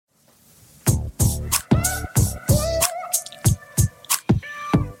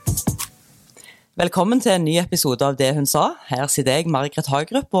Velkommen til en ny episode av Det hun sa. Her sitter jeg, Margret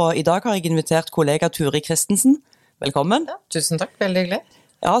Hagerup, og i dag har jeg invitert kollega Turi Kristensen. Velkommen. Ja, tusen takk, veldig hyggelig.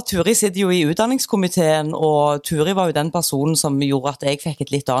 Ja, Turi sitter jo i utdanningskomiteen, og Turi var jo den personen som gjorde at jeg fikk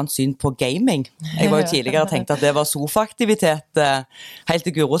et litt annet syn på gaming. Jeg var jo tidligere tenkt at det var sofaaktivitet, helt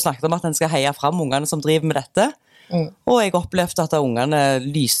til Guro snakket om at en skal heie frem ungene som driver med dette. Og jeg opplevde at ungene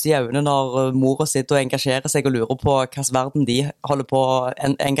lyste i øynene når mor sitter og engasjerer seg og lurer på hvilken verden de holder på å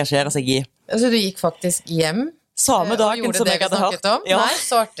engasjere seg i. Så du gikk faktisk hjem samme dagen som jeg hadde hørt om? Ja. Nei,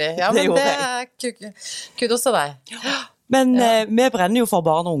 så artig. Ja, men det er kudos til deg. Men vi brenner jo for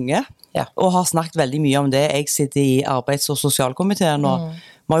barn og unge, og har snakket veldig mye om det. Jeg sitter i arbeids- og sosialkomiteen, og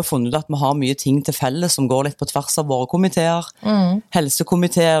vi har jo funnet ut at vi har mye ting til felles som går litt på tvers av våre komiteer.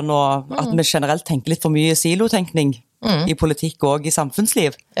 Helsekomiteen, og at vi generelt tenker litt for mye silotenkning i politikk og i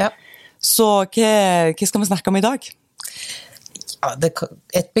samfunnsliv. Ja. Så hva skal vi snakke om i dag? Ja,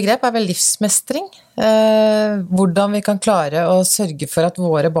 et begrep er vel livsmestring. Hvordan vi kan klare å sørge for at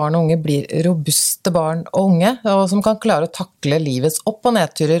våre barn og unge blir robuste barn og unge, og som kan klare å takle livets opp- og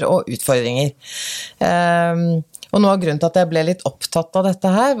nedturer og utfordringer. Og noe av grunnen til at jeg ble litt opptatt av dette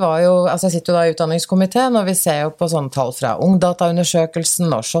her var jo, altså jeg sitter jo da i utdanningskomiteen, og vi ser jo på sånne tall fra Ungdata-undersøkelsen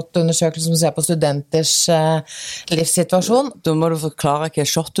og SHoT-undersøkelsen som ser på studenters livssituasjon. Da må du forklare hva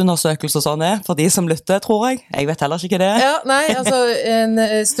SHoT-undersøkelse og sånn for de som lytter, tror jeg. Jeg vet heller ikke hva det er. Ja, nei, altså en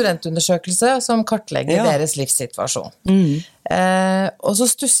studentundersøkelse som kartlegger deres livssituasjon. Og så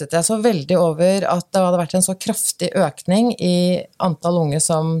stusset jeg så veldig over at det hadde vært en så kraftig økning i antall unge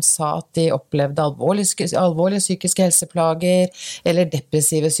som sa at de opplevde alvorlige psykiske helseplager eller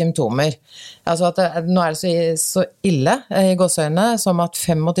depressive symptomer. Altså at nå er det så ille i gåseøynene som at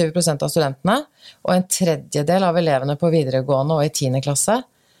 25% av studentene og en tredjedel av elevene på videregående og i 10. klasse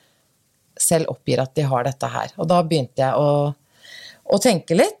selv oppgir at de har dette her. Og da begynte jeg å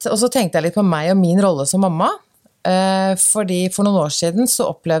tenke litt, og så tenkte jeg litt på meg og min rolle som mamma. Fordi for noen år siden så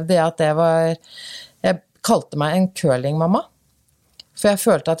opplevde jeg at jeg kalte meg en curlingmamma, for jeg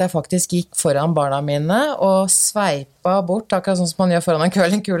følte at jeg faktisk gikk foran barna mine og sveipa bort, akkurat sånn som man gjør foran en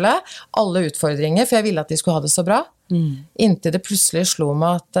curlingkule, alle utfordringer, for jeg ville at de skulle ha det så bra, inntil det plutselig slo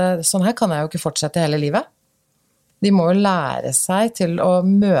meg at sånn her kan jeg jo ikke fortsette hele livet. De må jo lære seg til å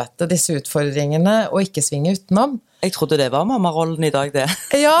møte disse utfordringene og ikke svinge utenom. Jeg trodde det var mammarollen i dag, det.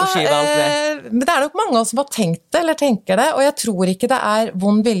 Ja, men det er nok mange av oss som har tenkt det, eller tenker det, og jeg tror ikke det er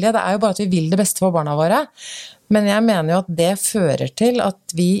vond vilje, det er jo bare at vi vil det beste for barna våre. Men jeg mener jo at det fører til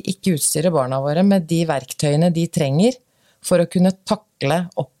at vi ikke utstyrer barna våre med de verktøyene de trenger for å kunne takle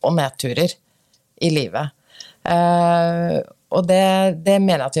opp- og nedturer i livet. Og det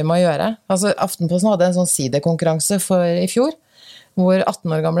mener jeg at vi må gjøre. Altså, Aftenposten hadde en sånn sidekonkurranse i fjor, hvor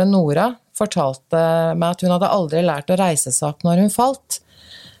 18 år gamle Nora fortalte meg at hun hadde aldri lært å reise seg opp når hun falt.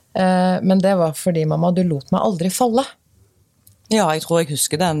 Men det var fordi, mamma, du lot meg aldri falle. Ja, jeg tror jeg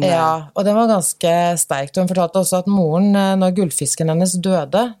husker den. Ja, og den var ganske sterkt. Hun fortalte også at moren, når gullfisken hennes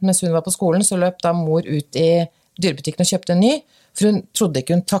døde, mens hun var på skolen, så løp da mor ut i dyrebutikken og kjøpte en ny, for hun trodde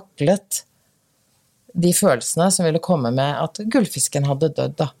ikke hun taklet de følelsene som ville komme med at gullfisken hadde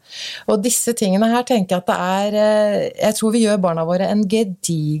dødd da. Og disse tingene her tenker jeg at jeg tror vi gjør barna våre en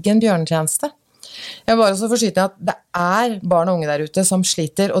gedigen bjørnetjeneste. Jeg vil bare også forskyte at det er barn og unge der ute som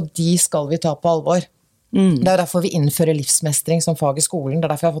sliter, og de skal vi ta på alvor. Det er derfor vi innfører livsmestring som fag i skolen, det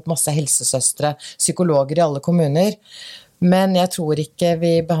er derfor jeg har fått masse helsesøstre, psykologer i alle kommuner. Men jeg tror ikke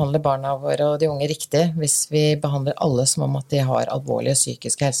vi behandler barna våre og de unge riktig hvis vi behandler alle som om at de har alvorlige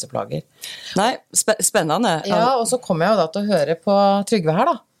psykiske helseplager. Nei, spennende. Ja, og så kommer jeg jo da til å høre på Trygve her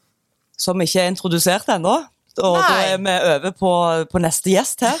da. Som ikke er introdusert ennå, og da er vi over på neste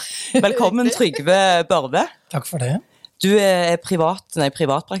gjest her. Velkommen Trygve Børve. Takk for det. Du er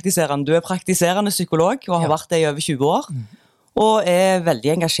privatpraktiserende, du er praktiserende psykolog og har vært det i over 20 år. Og er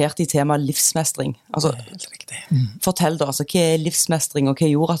veldig engasjert i tema livsmestring. Altså, fortell da, altså, hva er livsmestring, og hva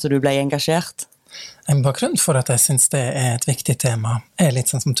gjorde at du ble engasjert? En bakgrunn for at jeg synes det er et viktig tema er litt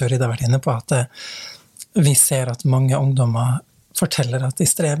sånn som Turid har vært inne på, at vi ser at mange ungdommer forteller at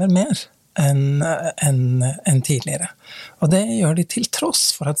de strever mer enn tidligere. Og det gjør de til tross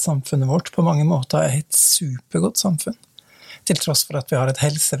for at samfunnet vårt på mange måter er et supergodt samfunn. Til tross for at vi har et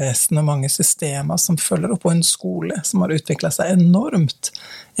helsevesen og mange systemer som følger opp, på en skole som har utviklet seg enormt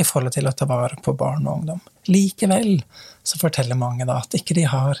i forhold til å ta vare på barn og ungdom. Likevel så forteller mange da at ikke de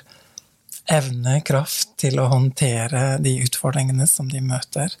har evne, kraft til å håndtere de utfordringene som de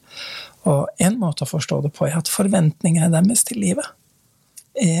møter. Og en måte å forstå det på er at forventningene deres til livet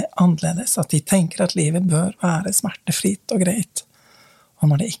er annerledes, at de tenker at livet bør være smertefritt og greit. Og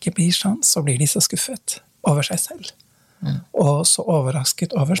når det ikke blir sånn, så blir de så skuffet over seg selv. Og så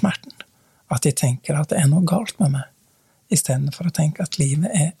overrasket over smerten at de tenker at det noe galt med meg, I stedet for å tenke at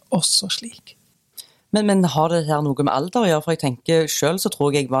livet også slik. Men har det her noe med alder å gjøre? For jeg tenker selv så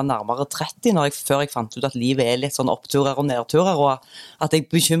tror jeg var nærmere 30 før jeg fant ut at livet litt sånn oppturer og nedturer, og at jeg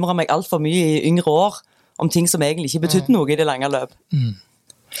bekymrer meg alt for mye I yngre år om ting som egentlig ikke betydde noe I det lange løp.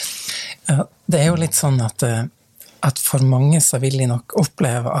 Ja, det jo litt sånn at for mange så vil de nok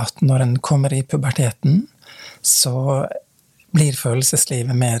oppleve at når en kommer I puberteten, så blir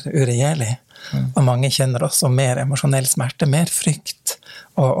følelseslivet mer uregjerlig. Og mange kjenner også mer emosjonell smerte, mer frykt,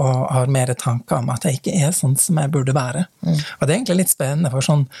 og har mer tanker om at jeg ikke sånn som jeg burde være. Og det egentlig litt spennende, for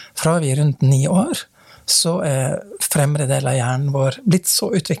sånn, fra vi rundt 9 år, så fremre del av hjernen vår blitt så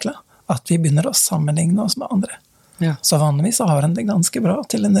utviklet, at vi begynner å sammenligne oss med andre. Ja. Så vanligvis har en det ganske bra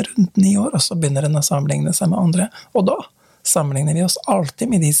til en rundt 9 år, og så begynner en å sammenligne seg med andre. Og da sammenligner vi oss alltid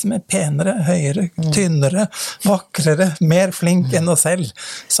med de som penere, høyere, tynnere, vakrere, mer flink enn oss selv.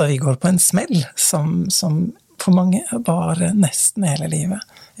 Så vi går på en smell som for mange varer nesten hele livet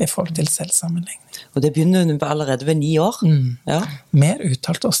I forhold til selvsammenligning. Og det begynner allerede ved 9 år. Ja. Mer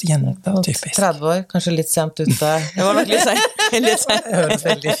uttalt oss jenter, typisk. 30 år, kanskje litt sent ute. Det var nok litt sent. Det høres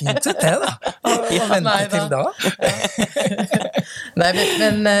veldig fint ut det da. Og vente til da. Nei,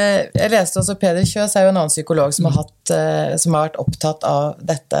 men jeg leste også Peder Kjøs jo en annen psykolog som har vært opptatt av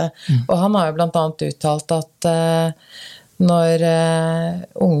dette. Og han har jo blant annet uttalt at når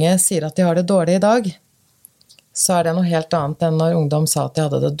unge sier at de har det dårlig I dag, så det noe helt annet enn når ungdom sa at de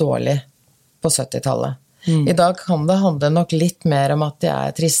hadde det dårlig på 70-tallet. I dag kan det handle nok litt mer om at de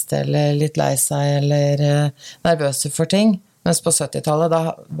triste eller litt lei seg eller nervøse for ting, mens på 70-tallet da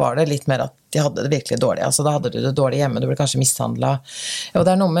var det litt mer at de hadde det virkelig dårlig. Altså da hadde du det dårlig hjemme, du ble kanskje mishandlet. Og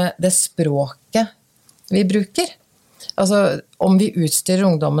det noe med det språket vi bruker. Altså om vi utstyrer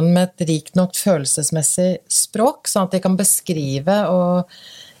ungdommen med et rikt nok følelsesmessig språk, sånn at de kan beskrive og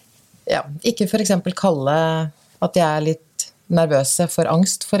ikke for eksempel kalle at de litt nervøse for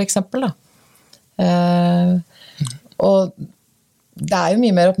angst, for eksempel da. Og det jo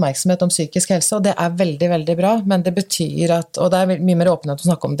mye mer oppmerksomhet om psykisk helse, og det veldig, veldig bra, men det betyr at, og det mye mer åpenhet å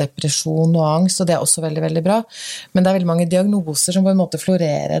snakke om depresjon og angst, og det også veldig, veldig bra, men det veldig mange diagnoser som på en måte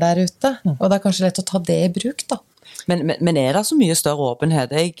florerer der ute, og det kanskje lett å ta det I bruk da. Men det så mye større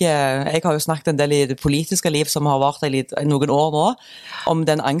åpenhet? Jeg har jo snakket en del I det politiske liv som har vært noen år nå, om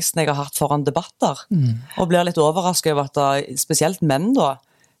den angsten jeg har hatt foran debatter, og blir litt overrasket over at spesielt menn da,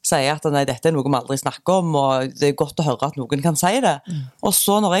 sier at nei, dette noe vi aldri snakker om, og det godt å høre at noen kan si det. Og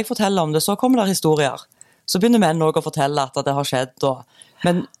så når jeg forteller om det, så kommer det historier. Så begynner menn også å fortelle at det har skjedd.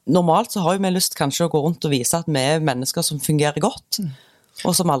 Men normalt så har jo vi lyst kanskje å gå rundt og vise at vi mennesker som fungerer godt,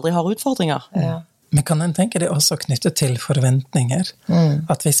 og som aldri har utfordringer. Ja. Men kan en tenke det også knyttet til forventninger?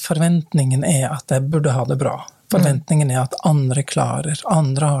 At hvis forventningen at jeg burde ha det bra, forventningen at andre klarer,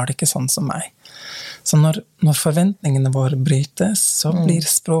 andre har det ikke sånn som meg. Så når forventningene våre brytes, så blir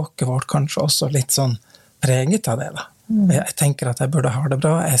språket vårt kanskje også litt sånn preget av det da. Jeg tenker at jeg burde ha det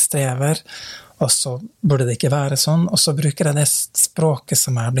bra, jeg strever, og så burde det ikke være sånn, og så bruker jeg det språket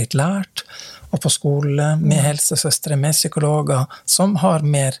som blitt lært, og på skole, med helsesøstre, med psykologer, som har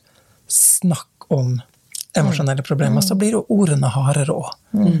mer snakk om emosjonelle problemer, så blir jo ordene hardere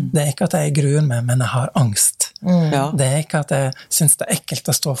også. Det ikke at jeg gruer meg, men jeg har angst. Det ikke at jeg synes det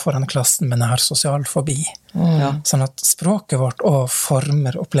ekkelt å stå foran klassen, men jeg har sosial fobi. Sånn at språket vårt og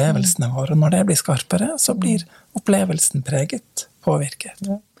former opplevelsene våre, når det blir skarpere, så blir opplevelsen preget, påvirket.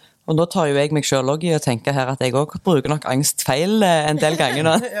 Og nå tar jo jeg meg selv også I å tenke her at jeg også bruker nok angst feil en del ganger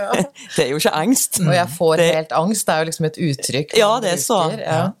nå. Det jo ikke angst. Og jeg får helt angst, det jo liksom et uttrykk. Ja, det så.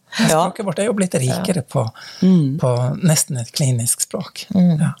 Ja. Språket vårt jo blitt rikere på nesten et klinisk språk.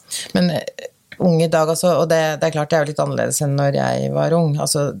 Men unge I dag, altså, og det klart det jo litt annerledes enn når jeg var ung.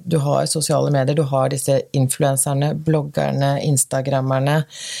 Altså, du har sosiale medier, du har disse influenserne, bloggerne, instagrammerne,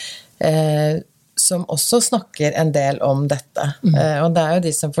 som også snakker en del om dette. Og det jo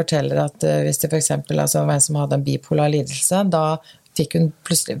de som forteller at hvis det for eksempel altså, var en som hadde en bipolar lidelse, da fikk hun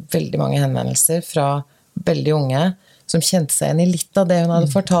plutselig veldig mange henvendelser fra veldig unge som kjente seg igjen I litt av det hun hadde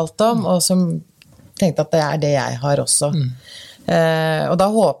fortalt om, og som tenkte at det det jeg har også. Og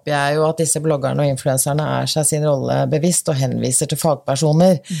da håper jeg jo at disse bloggerne og influenserne seg sin rolle bevisst og henviser til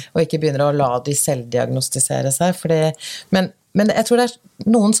fagpersoner, og ikke begynner å la de selvdiagnostisere seg, men jeg tror det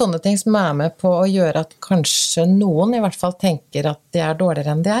noen sånne ting som med på å gjøre at kanskje noen I hvert fall tenker at de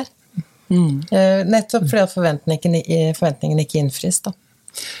dårligere enn de nettopp fordi at forventningene ikke innfris da.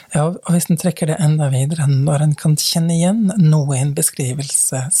 Ja, og hvis en trekker det enda videre, når en kan kjenne igjen noe I en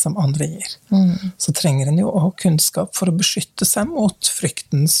beskrivelse som andre gir, så trenger en jo å ha kunnskap for å beskytte seg mot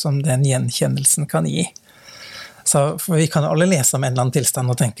frykten som den gjenkjennelsen kan gi. Så for vi kan jo alle lese om en eller annen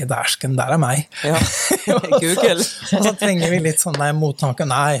tilstand og tenke, dersken, der meg. Ja, Google. og så trenger vi litt sånn, mottanke,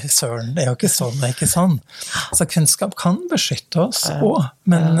 nei, søren, det jo ikke sånn, det ikke sånn. Så kunnskap kan beskytte oss også,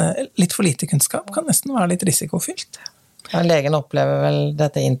 men litt for lite kunnskap kan nesten være litt risikofylt. Ja, legen opplever vel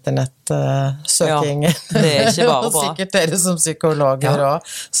dette internett-søking. Ja, det ikke bare bra. Og sikkert dere som psykologer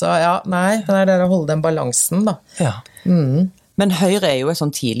også. Så ja, nei, det det å holde den balansen da. Ja. Men Høyre jo et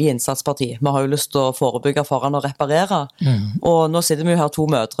sånn tidlig innsatsparti. Vi har jo lyst til å forebygge foran å reparere. Og nå sitter vi jo her 2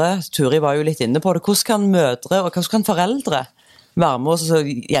 mødre. Turi var jo litt inne på det. Hvordan kan mødre, og hvordan kan foreldre være med oss og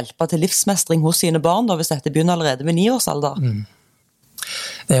hjelpe til livsmestring hos sine barn da, hvis dette begynner allerede ved 9-årsalder?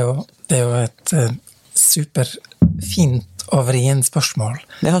 Det er jo et superfint og vrient spørsmål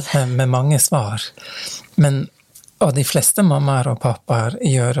med mange svar. Og de fleste mammaer og pappaer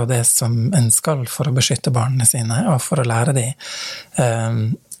gjør jo det som en skal for å beskytte barna sine, og for å lære dem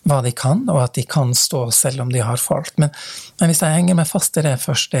hva de kan, og at de kan stå selv om de har falt. Men hvis jeg henger meg fast i det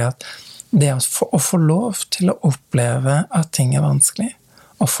først, det at det å få lov til å oppleve at ting er vanskelig,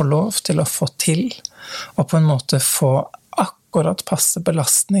 og få lov til å få til, og på en måte få akkurat passe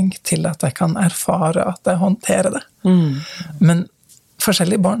belastning til at jeg kan erfare at jeg håndterer det. Men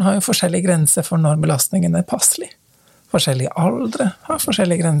forskjellige barn har jo forskjellige grenser for når belastningen er passelig. Forskjellige aldre har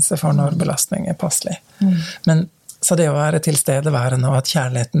forskjellige grenser for når belastning er passelig. Men så det å være tilstedeværende og at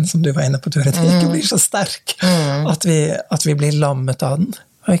kjærligheten, som du var inne på, Turid, ikke blir så sterk, at vi blir lammet av den.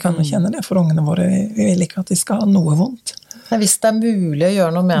 Og vi kan jo kjenne det for ungene våre, vi vil ikke at de skal ha noe vondt. Hvis det mulig å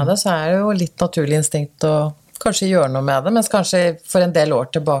gjøre noe med det, så det jo litt naturlig instinkt å kanskje gjøre noe med det, mens kanskje for en del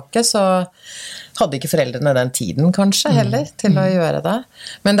år tilbake så hadde ikke foreldrene den tiden kanskje heller til å gjøre det.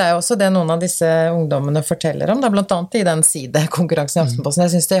 Men det jo også det noen av disse ungdommene forteller om, det blant annet i den sidekonkurransen i Aftenposten.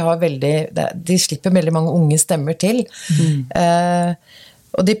 Jeg synes de slipper veldig mange unge stemmer til.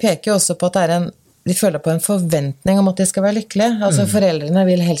 Og de peker jo også på at de føler på en forventning om at de skal være lykkelige. Altså foreldrene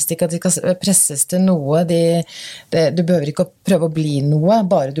vil helst ikke at de skal presses til noe. Du behøver ikke å prøve å bli noe,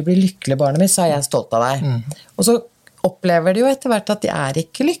 bare du blir lykkelig, barnet mitt, så jeg stolt av deg. Og så opplever de jo etter hvert at de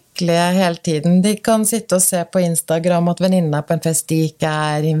ikke lykkelige hele tiden. De kan sitte og se på Instagram at venninnene på en fest de ikke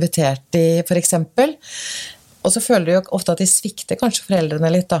invitert i, for eksempel. Og så føler de jo ofte at de svikter kanskje foreldrene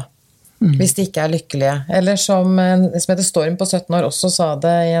litt da. Hvis de ikke lykkelige. Eller som heter Storm på 17 år også sa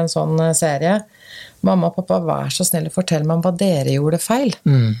det i en sånn serie. Mamma og pappa, vær så snill og fortell meg om hva dere gjorde feil.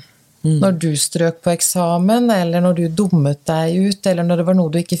 Når du strøk på eksamen, eller når du dummet deg ut, eller når det var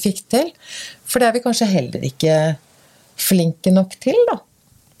noe du ikke fikk til. For det vi kanskje heller ikke flinke nok til, da.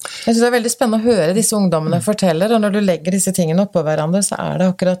 Jeg synes det veldig spennende å høre disse ungdommene forteller, og når du legger disse tingene oppå hverandre, så det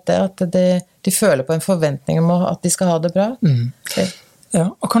akkurat det at de føler på en forventning om at de skal ha det bra. Ja,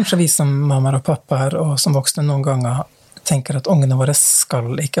 og kanskje vi som mammaer og pappaer og som voksne noen ganger tenker at ungene våre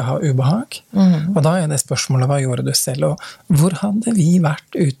skal ikke ha ubehag. Og da det spørsmålet, hva gjorde du selv? Og hvor hadde vi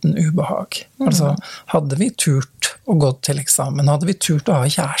vært uten ubehag? Altså, hadde vi turt å gå til eksamen? Hadde vi turt å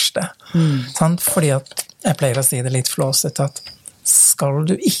ha kjæreste? Fordi at, jeg pleier å si det litt flåset, at skal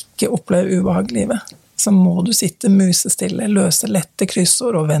du ikke oppleve ubehag i livet, så må du sitte musestille, løse lette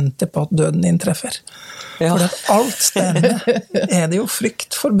kryssord og vente på at døden inntreffer. For at alt det det jo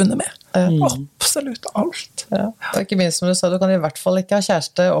frykt forbundet med. Absolutt alt. Og ikke minst som du sa, du kan i hvert fall ikke ha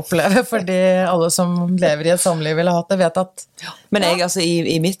kjæreste oppleve, fordi alle som lever i et samliv vil ha hatt det, vet at... Men jeg, altså,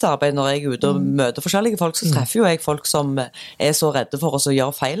 i mitt arbeid, når jeg ute og møter forskjellige folk, så treffer jo jeg folk som så redde for oss å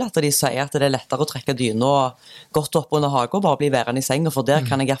gjøre feil, at de sier at det lettere å trekke dyna godt opp under hagen og bare bli værende i sengen, for der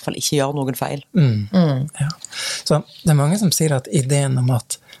kan jeg i hvert fall ikke gjøre noen feil. Ja. Så det mange som sier at ideen om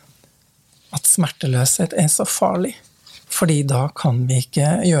at smerteløshet så farlig, fordi da kan vi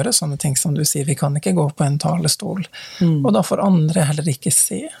ikke gjøre sånne ting som du sier, vi kan ikke gå på en talestol, og da får andre heller ikke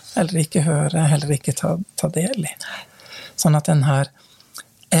se, heller ikke høre, heller ikke ta del i. Sånn at den her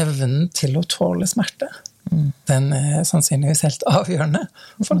evnen til å tåle smerte, den sannsynligvis helt avgjørende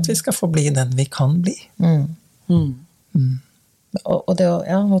for at vi skal få bli den vi kan bli. Og det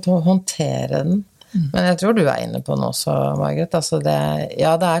å håndtere den. Men jeg tror du inne på noe også, Margret. Altså det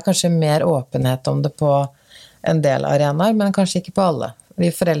kanskje mer åpenhet om det på en del arenaer, men kanskje ikke på alle. Vi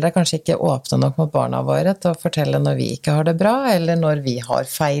foreldre kanskje ikke åpne nok mot barna våre til å fortelle når vi ikke har det bra, eller når vi har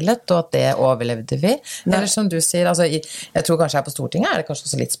feilet, og at det overlevde vi. Eller som du sier, altså, jeg tror kanskje her på Stortinget det kanskje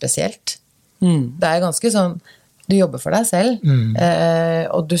også litt spesielt. Det ganske sånn, du jobber for deg selv,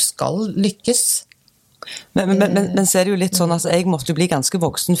 og du skal lykkes. Men så det jo litt sånn, altså, jeg måtte jo bli ganske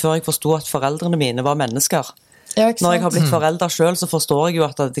voksen før jeg forstod at foreldrene mine var mennesker. Når jeg har blitt forelder selv, så forstår jeg jo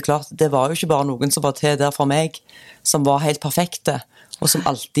at det var jo ikke bare noen som var til der for meg, som var helt perfekte, og som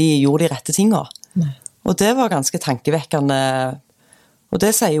alltid gjorde de rette tingene. Og det var ganske tankevekkende. Og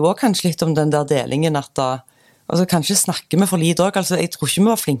det sier jo også kanskje litt om den der delingen at altså kanskje snakker vi for lite også, altså jeg tror ikke vi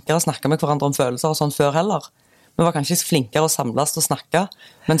var flinkere å snakke med hverandre om følelser og sånn før heller. Vi var kanskje flinkere å samles og snakke,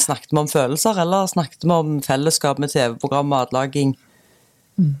 men snakket vi om følelser, eller snakket vi om fellesskap med TV-program, matlaging?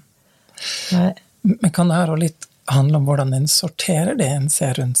 Nei. Men kan det her også litt handle om hvordan en sorterer det en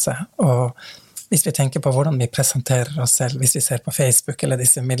ser rundt seg, og hvis vi tenker på hvordan vi presenterer oss selv, hvis vi ser på Facebook eller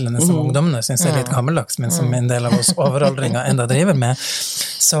disse midlene som ungdommene synes er litt gammeldags, men som en del av oss overaldringer enda driver med,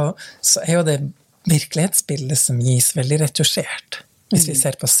 så er jo det virkelighetsbildet som gis veldig retusjert. Hvis vi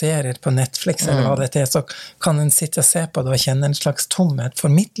ser på serier på Netflix eller hva det er, så kan en sitte og se på det og kjenne en slags tomhet,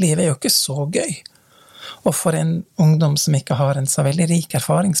 for mitt liv er jo ikke så gøy. Og for en ungdom som ikke har en så veldig rik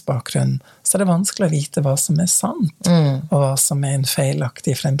erfaringsbakgrunn, så er det vanskelig å vite hva som er sant, og hva som er en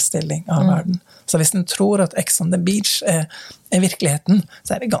feilaktig fremstilling av verden. Så hvis en tror at Ex on the Beach er virkeligheten,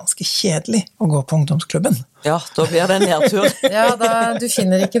 så er det ganske kjedelig å gå på ungdomsklubben. Ja, da blir det en nedtur. Ja, du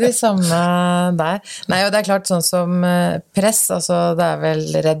finner ikke de samme der. Nei, og det er klart sånn som Press, altså det er vel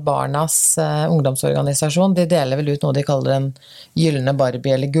Redd Barnas ungdomsorganisasjon, de deler vel ut noe de kaller en gyllene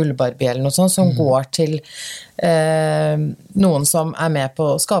Barbie eller gullbarbie eller noe sånt, som går til noen som er med på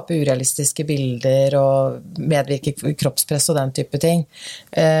å skape urealistiske bilder og medvirke kroppspress og den type ting.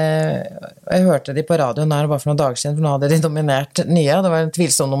 Jeg hørte de på radioen her bare for noen dager siden, for nå hadde de nominert nye, det var en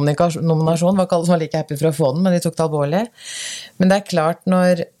tvilsom nominasjon, var ikke alle som var like happy for å få den, men de tok det alvorlig. Men det er klart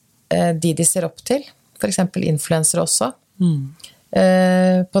når de ser opp til, for eksempel influensere også,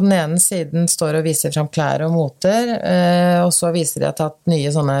 på den ene siden står og viser frem klær og moter, og så viser de at de har tatt nye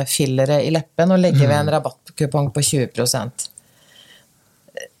sånne fillere i leppen og legger ved en rabattkupong på 20%.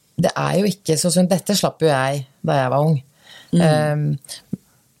 Det er jo ikke så sunt. Dette slapp jo jeg da jeg var ung.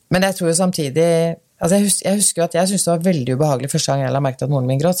 Men jeg tror jo samtidig, altså jeg husker jo at jeg synes det var veldig ubehagelig første gang jeg la merke til at moren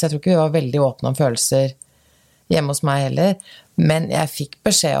min gråt, så jeg tror ikke vi var veldig åpne om følelser hjemme hos meg heller, men jeg fikk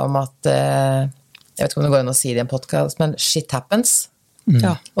beskjed om at jeg vet ikke om det går inn å si det i en podcast, men shit happens.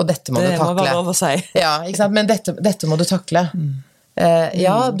 Ja. Og dette må du takle. Det må være lov å si. Ja, ikke sant? Men dette må du takle.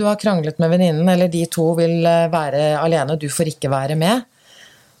 Ja, du har kranglet med venninnen, eller de to vil være alene, du får ikke være med.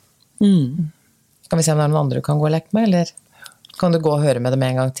 Kan vi se om det er noen andre du kan gå og leke med, eller kan du gå og høre med dem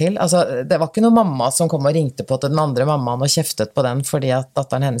en gang til? Altså, det var ikke noen mamma som kom og ringte på til den andre mammaen og kjeftet på den fordi at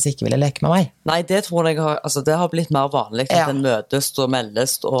datteren hennes ikke ville leke med meg. Nei, det tror jeg det har blitt mer vanlig at den møtes og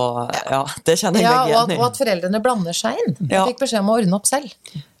meldes, og det kjenner jeg meg igjen i. Og at foreldrene blander seg inn. Jeg fikk beskjed om å ordne opp selv.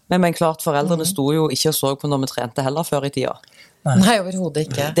 Men klart, foreldrene sto jo ikke og så på når vi trente heller før i tida. Nei, overhodet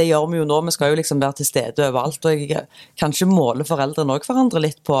ikke. Det gjør vi jo nå, vi skal jo liksom være til stede overalt, og kanskje måle foreldrene også hverandre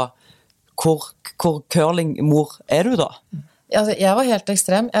litt på hvor curling-mor er du da? Altså, jeg var helt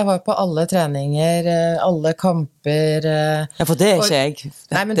ekstrem. Jeg var på alle treninger, alle kamper. Ja, for det er ikke jeg.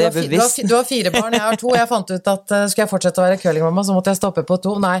 Nei, men du har 4 barn, jeg har 2. Jeg fant ut at skulle jeg fortsette å være curlingmamma, så måtte jeg stoppe på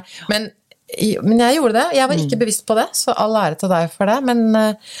 2. Nei, men jeg gjorde det. Jeg var ikke bevisst på det, så all ære til deg for det. Men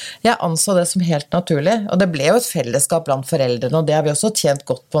jeg anså det som helt naturlig. Og det ble jo et fellesskap blant foreldrene, og det har vi også tjent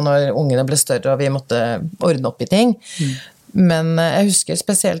godt på når ungene ble større, og vi måtte ordne opp i ting. Men jeg husker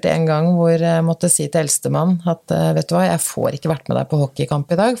spesielt en gang hvor jeg måtte si til eldstemann at vet du hva, jeg får ikke vært med deg på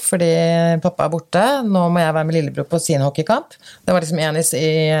hockeykamp i dag, fordi pappa er borte, nå må jeg være med lillebror på sin hockeykamp. Det var liksom en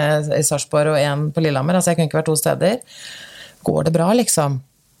i Sarpsborg og en på Lillehammer, altså jeg kunne ikke vært 2 steder. Går det bra, liksom?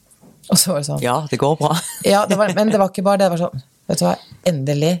 Og så var det sånn. Ja, det går bra. Ja, men det var ikke bare det, det var sånn, vet du hva,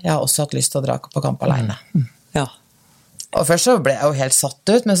 endelig, jeg har også hatt lyst til å dra på kamp alene. Ja. Og først så ble jeg jo helt satt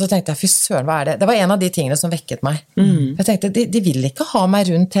ut, men så tenkte jeg, fy søren, hva er det? Det var en av de tingene som vekket meg. Jeg tenkte, de vil ikke ha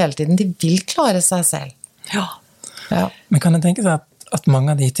meg rundt hele tiden, de vil klare seg selv. Ja. Men kan jeg tenke seg at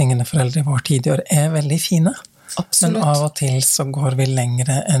mange av de tingene foreldre i vår tid gjør er veldig fine? Absolutt. Men av og til så går vi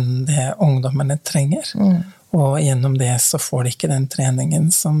lengre enn det ungdommene trenger. Og gjennom det så får de ikke den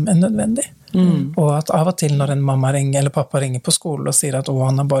treningen som er nødvendig. Og at av og til når en mamma ringer, eller pappa ringer på skolen og sier at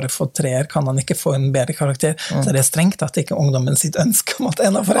han har bare fått 3, kan han ikke få en bedre karakter, så er det strengt at ikke ungdommen sitt ønske om at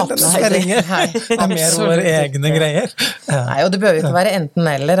en av foreldrene skal ringe. Det er mer våre egne greier. Nei, og det bør jo ikke være enten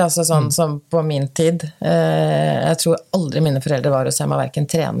eller, altså sånn som på min tid. Jeg tror aldri mine foreldre var å se meg hverken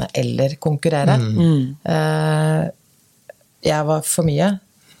trene eller konkurrere. Jeg var for mye.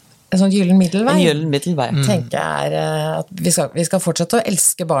 En sånn gyllen middelvei. En gyllen middelvei. Tenker jeg at vi skal fortsette å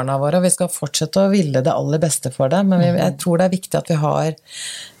elske barna våre, og vi skal fortsette å ville det aller beste for dem, men jeg tror det er viktig at vi har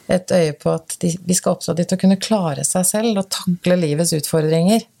et øye på at vi skal oppdra de til å kunne klare seg selv og takle livets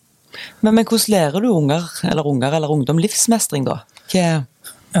utfordringer. Men hvordan lærer du unger eller ungdom livsmestring da? Ja,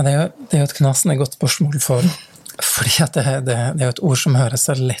 det er jo et knasende godt spørsmål fordi at det er jo et ord som høres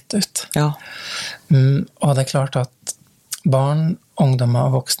så lett ut. Ja. Og det er klart at barn, ungdommer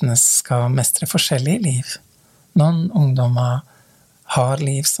og voksne skal mestre forskjellige liv. Noen ungdommer har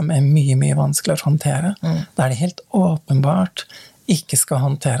liv som mye, mye vanskeligere å håndtere, der de helt åpenbart ikke skal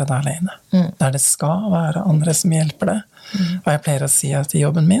håndtere det alene. Der det skal være andre som hjelper det. Og jeg pleier å si at i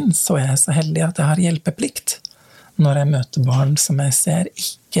jobben min så jeg så heldig at jeg har hjelpeplikt når jeg møter barn som jeg ser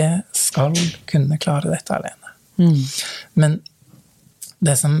ikke skal kunne klare dette alene. Men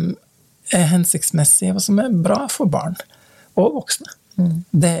det som hensiktsmessig og som bra for barn og voksne,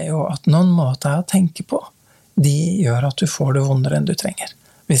 det jo at noen måter å tenke på, de gjør at du får det vondere enn du trenger.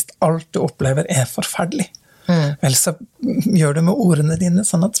 Hvis alt du opplever forferdelig, vel så gjør du med ordene dine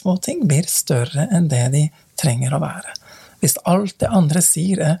sånn at små ting blir større enn det de trenger å være. Hvis alt det andre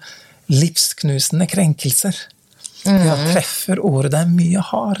sier livsknusende krenkelser, ja, treffer ordet deg mye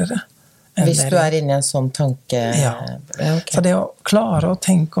hardere. Hvis du inne i en sånn tanke... Ja. Okay. Så det å klare å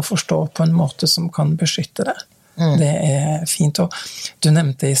tenke og forstå på en måte som kan beskytte deg, det fint. Og du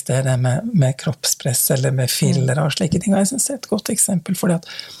nevnte i stedet med kroppspress eller med filler og slike ting. Og jeg synes det et godt eksempel, fordi at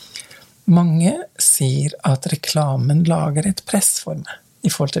mange sier at reklamen lager et press for meg i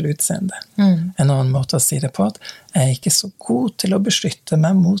forhold til utseende. En annen måte å si det på at jeg ikke så god til å beskytte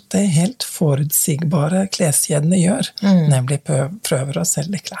meg mot det helt forutsigbare kleskjedene gjør, nemlig prøver å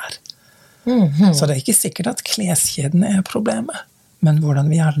selge klær. Så det ikke sikkert at kleskjedene problemet, men hvordan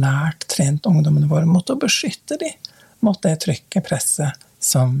vi har trent ungdommene våre mot å beskytte de mot det trykket, presset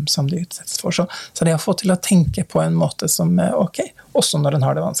som de utsettes for. Så det å få til å tenke på en måte som ok, også når den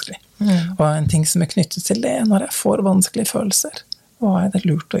har det vanskelig. Og en ting som knyttet til det, når jeg får vanskelige følelser, hva det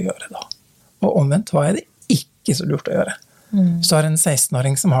lurt å gjøre da? Og omvendt, hva det ikke så lurt å gjøre? Hvis du har en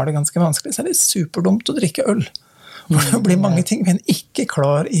 16-åring som har det ganske vanskelig, så det superdumt å drikke øl. For det blir mange ting vi ikke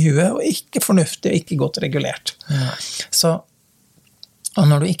klar i huet, og ikke fornuftig, og ikke godt regulert. Så, og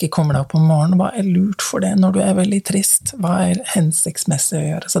når du ikke kommer deg opp om morgenen, hva lurt for det? Når du veldig trist, hva hensiktsmessig å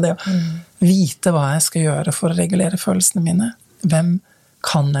gjøre? Så det å vite hva jeg skal gjøre for å regulere følelsene mine, hvem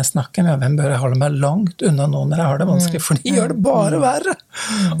kan jeg snakke med, og hvem bør jeg holde meg langt unna noen når jeg har det vanskelig, for de gjør det bare verre.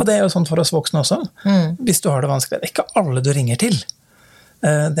 Og det jo sånn for oss voksne også. Hvis du har det vanskelig, det ikke alle du ringer til.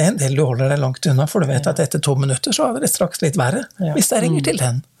 Det en del du holder deg langt unna, for du vet at etter 2 minutter så det straks litt verre, hvis jeg ringer til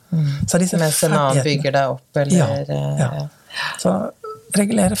den. Så mens en annen bygger deg opp, eller... Ja. Så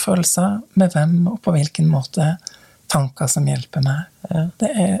regulere følelser med hvem og på hvilken måte, tanker som hjelper meg.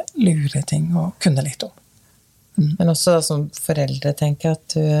 Det lure ting å kunne litt om. Men også da, som foreldre tenker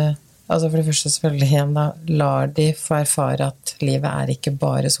at du, altså for det første selvfølgelig igjen da, lar de få erfare at livet ikke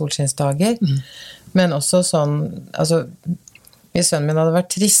bare solskinnsdager, men også sånn, altså hvis sønnen min hadde vært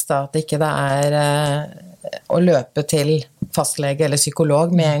trist da, at ikke det å løpe til fastlege eller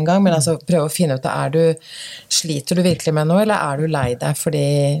psykolog med en gang, men altså prøve å finne ut sliter du virkelig med noe, eller du lei deg fordi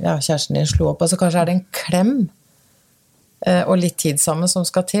kjæresten din slo opp, altså kanskje det en klem, og litt tid sammen som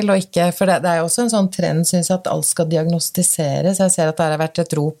skal til, og ikke, for det jo også en sånn trend, synes jeg, at alt skal diagnostiseres. Jeg ser at det har vært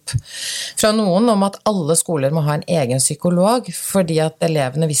et rop fra noen om at alle skoler må ha en egen psykolog, fordi at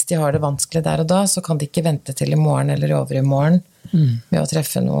elevene, hvis de har det vanskelig der og da, så kan de ikke vente til i morgen eller over i morgen med å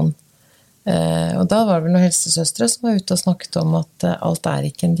treffe noen. Og da var det vel noen helsesøstre som var ute og snakket om at alt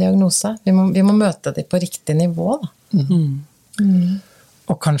ikke en diagnose. Vi må møte det på riktig nivå, da.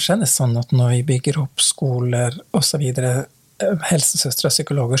 Og kanskje det sånn at når vi bygger opp skoler og så videre, helsesøstre og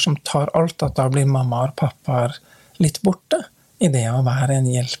psykologer som tar alt, at da blir mamma og pappa litt borte i det å være en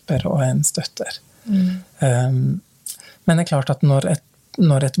hjelper og en støtter. Men det klart at når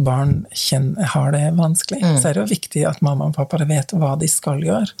et barn har det vanskelig, så det jo viktig at mamma og pappa vet hva de skal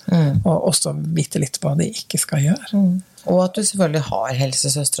gjøre, og også vite litt hva de ikke skal gjøre. Og at du selvfølgelig har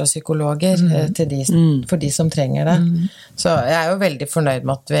helsesøstre og psykologer for de som trenger det. Så jeg jo veldig fornøyd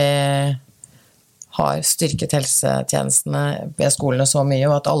med at vi har styrket helsetjenestene ved skolene så mye,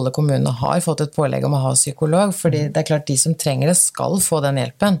 og at alle kommunene har fått et pålegg om å ha psykolog, fordi det klart de som trenger det skal få den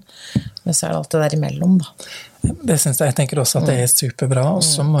hjelpen. Men så det alt det der imellom, da. Det synes jeg tenker også at det superbra, og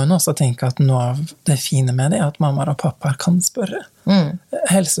så må hun også tenke at noe av det fine med det at mamma og pappa kan spørre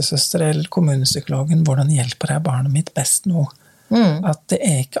helsesøster eller kommunepsykologen, hvordan hjelper jeg barnet mitt best nå? At det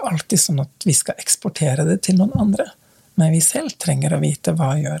ikke alltid sånn at vi skal eksportere det til noen andre, men vi selv trenger å vite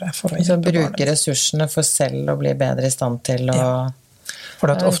hva gjør jeg for å hjelpe barnet. Så bruke ressursene for selv å bli bedre i stand til å... For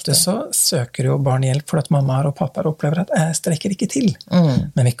at ofte så søker jo barn hjelp for at mamma og pappa opplever at jeg strekker ikke til.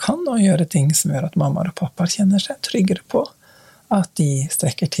 Men vi kan også gjøre ting som gjør at mamma og pappa kjenner seg tryggere på at de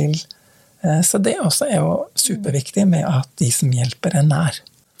strekker til. Så det også jo superviktig med at de som hjelper nær.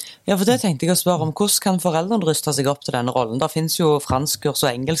 Ja, for det tenkte jeg å spørre om. Hvordan kan foreldrene ruste seg opp til denne rollen? Der finnes jo franskkurs og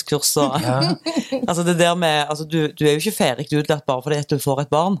engelskkurs. Og, altså det der med, altså du jo ikke ferdig utlært bare fordi at du får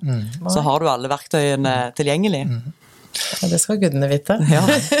et barn. Så har du alle verktøyene tilgjengelig. Det skal gudene vite. Ja.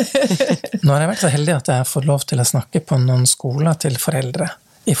 Nå har jeg vært så heldig at jeg får lov til å snakke på noen skoler til foreldre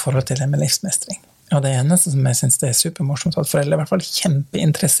i forhold til det med livsmestring. Og det eneste som jeg synes det er supermorsomt, at foreldre er i hvert fall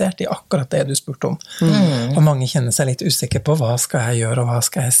kjempeinteressert i akkurat det du spurte om. Og mange kjenner seg litt usikre på hva skal jeg gjøre, og hva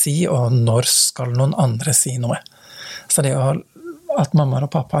skal jeg si, og når skal noen andre si noe. Så det at mamma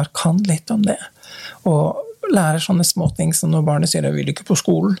og pappa kan litt om det, og lærer sånne småting som når barnet sier jeg vil ikke på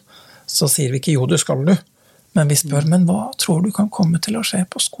skolen, så sier vi ikke jo, det skal du. Men vi spør, men hva tror du kan komme til å skje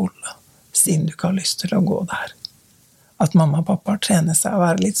på skolen, siden du ikke har lyst til å gå der? At mamma og pappa trener seg å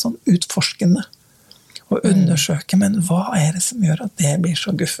være litt sånn utforskende, og undersøke, men hva er det som gjør at det blir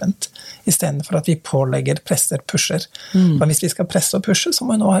så guffent, i stedet for at vi pålegger, presser, pusher. Og hvis vi skal presse og pushe, så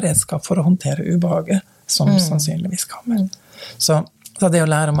må vi nå ha redskap for å håndtere ubehaget, som sannsynligvis kommer. Så det å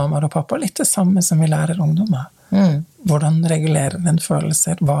lære mamma og pappa litt det samme som vi lærer ungdommer. Hvordan regulerer en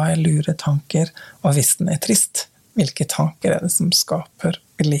følelser, hva er lure tanker, og hvis den er trist, hvilke tanker er det som skaper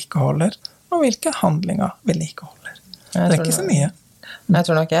vedlikeholder, og hvilke handlinger vedlikeholder. Det er ikke så mye. Jeg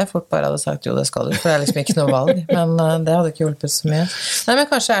tror nok jeg fort bare hadde sagt jo, det skal du, for det er liksom ikke noe valg, men det hadde ikke hjulpet så mye. Nei, men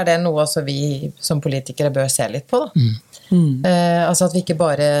kanskje er det noe også vi som politikere bør se litt på da. Altså at vi ikke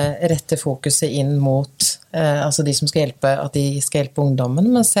bare retter fokuset inn mot altså de som skal hjelpe, at de skal hjelpe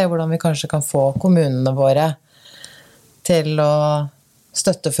ungdommen, men se hvordan vi kanskje kan få kommunene våre til å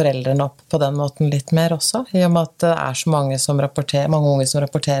støtte foreldrene opp på den måten litt mer også, i og med at det er så mange unge som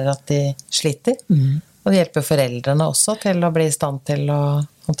rapporterer at de sliter. Og det hjelper foreldrene også til å bli i stand til å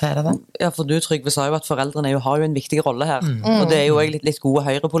håndtere det. Ja, for du, Trygve, sa jo at foreldrene har jo en viktig rolle her. Og det er jo litt god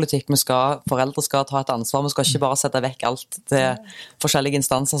høyrepolitikk. Foreldre skal ta et ansvar. Vi skal ikke bare sette vekk alt til forskjellige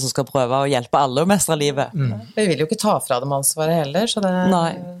instanser som skal prøve å hjelpe alle å mestre livet. Vi vil jo ikke ta fra dem ansvaret heller, så det...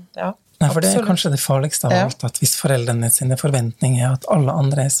 Nei. Ja, Nei, for det er kanskje det farligste av alt, at hvis foreldrene sine forventninger er at alle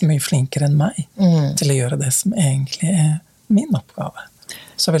andre er så mye flinkere enn meg til å gjøre det som egentlig er min oppgave,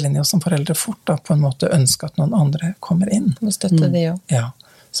 så vil en jo som foreldre fort da på en måte ønske at noen andre kommer inn. Og støtte de jo. Ja,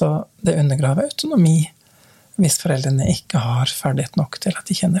 så det undergraver autonomi hvis foreldrene ikke har ferdighet nok til at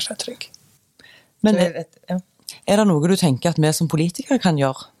de kjenner seg trygg. Men er det noe du tenker at vi som politikere kan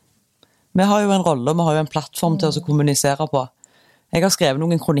gjøre? Vi har jo en rolle, vi har jo en plattform til å kommunisere på. Jeg har skrevet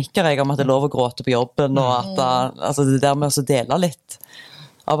noen kronikker om at det er lov å gråte på jobben, og at altså det der med å dele litt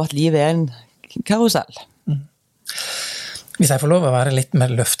av at livet er en karusell. Hvis jeg får lov å være litt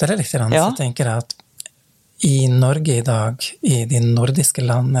mer løftere litt, så tenker jeg at i Norge i dag, i de nordiske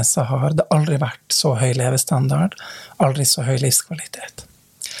landene, så har det aldri vært så høy levestandard, aldri så høy livskvalitet.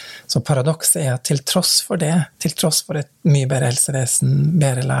 Så paradokset er at til tross for det, til tross for et mye bedre helsevesen,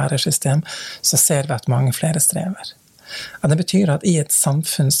 bedre lærersystem, så ser vi at mange flere strever. Ja, det betyr at i et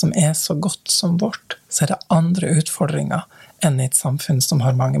samfunn som er så godt som vårt, så er det andre utfordringer enn i et samfunn som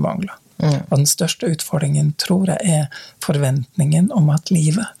har mange mangler. Og den største utfordringen tror jeg er forventningen om at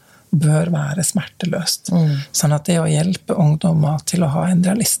livet bør være smerteløst. Sånn at det å hjelpe ungdommer til å ha en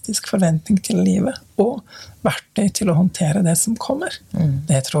realistisk forventning til livet, og verktøy til å håndtere det som kommer,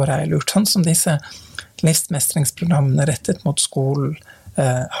 det tror jeg er lurt. Sånn som disse livsmestringsprogrammene rettet mot skolen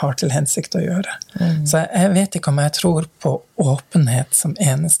har til hensikt å gjøre. Så jeg vet ikke om jeg tror på åpenhet som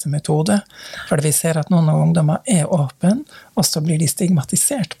eneste metode, for vi ser at noen av ungdommer er åpen, og så blir de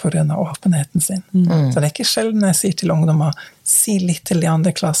stigmatisert på grunn av åpenheten sin. Så det er ikke sjelden jeg sier til ungdommer, si litt til de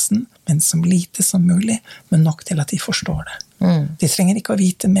andre klassen, men som lite som mulig, men nok til at de forstår det. De trenger ikke å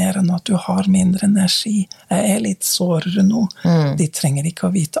vite mer enn at du har mindre energi, jeg er litt sårere nå. De trenger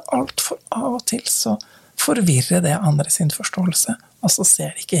ikke å vite alt, for av og til så forvirrer det andre sin forståelse, og så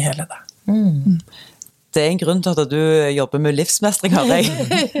ser de ikke hele det. Det er en grunn til at du jobber med livsmestring, har jeg.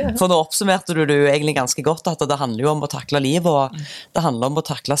 For nå oppsummerte du egentlig ganske godt at det handler jo om å takle livet, og det handler om å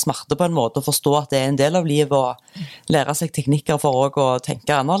takle smerte på en måte, og forstå at det er en del av livet, og lære seg teknikker for å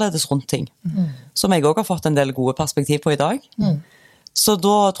tenke annerledes rundt ting. Som jeg også har fått en del gode perspektiv på i dag. Så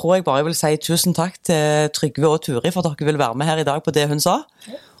da tror jeg bare jeg vil si tusen takk til Trygve og Turi for at dere vil være med her i dag på det hun sa.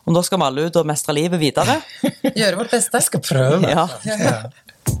 Og nå skal vi alle ut og mestre livet videre. Gjøre vårt beste. Jeg skal prøve. Ja.